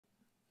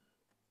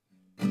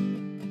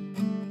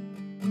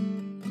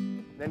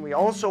Then we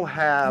also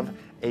have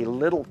a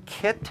little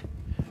kit,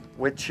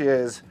 which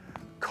is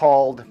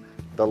called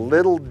the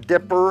Little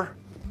Dipper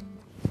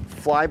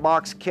Fly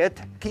Box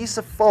Kit. Piece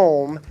of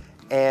foam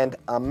and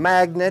a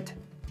magnet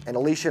and a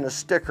leash and a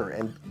sticker.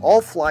 And all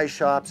fly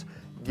shops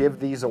give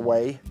these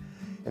away.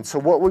 And so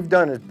what we've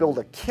done is build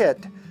a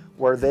kit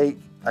where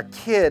a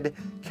kid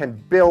can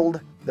build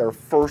their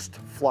first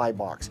fly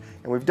box.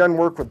 And we've done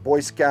work with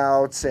Boy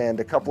Scouts and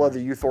a couple other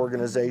youth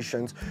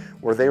organizations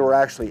where they were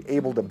actually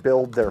able to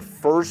build their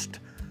first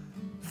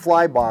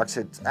fly box.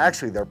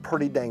 They're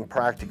pretty dang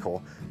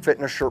practical. Fit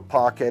in a shirt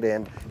pocket,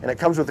 and it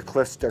comes with a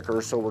cliff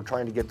sticker, so we're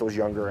trying to get those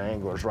younger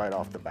anglers right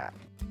off the bat.